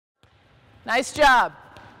Nice job.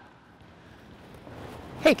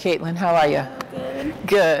 Hey, Caitlin, how are you? Good.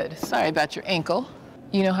 Good. Sorry about your ankle.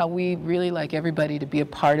 You know how we really like everybody to be a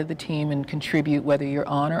part of the team and contribute, whether you're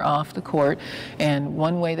on or off the court. And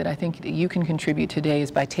one way that I think that you can contribute today is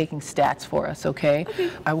by taking stats for us, okay?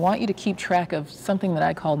 I want you to keep track of something that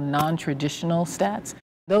I call non-traditional stats.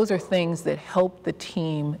 Those are things that help the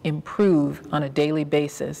team improve on a daily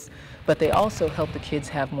basis, but they also help the kids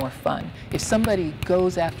have more fun. If somebody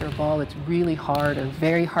goes after a ball that's really hard or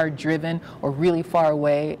very hard driven or really far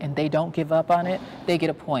away and they don't give up on it, they get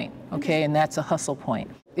a point, okay? And that's a hustle point.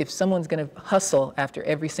 If someone's going to hustle after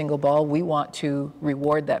every single ball, we want to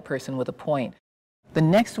reward that person with a point. The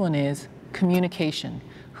next one is communication.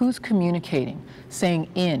 Who's communicating? Saying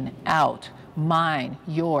in, out, mine,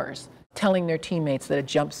 yours. Telling their teammates that a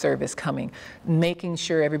jump serve is coming, making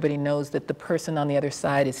sure everybody knows that the person on the other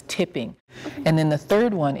side is tipping. And then the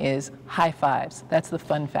third one is high fives. That's the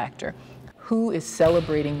fun factor. Who is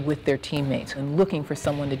celebrating with their teammates and looking for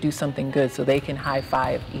someone to do something good so they can high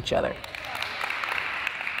five each other.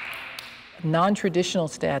 Non-traditional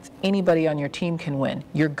stats, anybody on your team can win.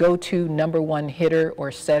 Your go-to #1 hitter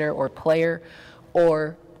or setter or player,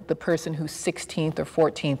 or the person who's 16th or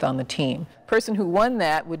 14th on the team. Person who won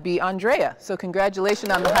that would be Andrea. So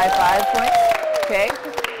congratulations on the high five points. Okay.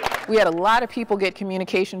 We had a lot of people get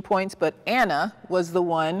communication points, but Anna was the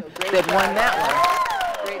one that won that one.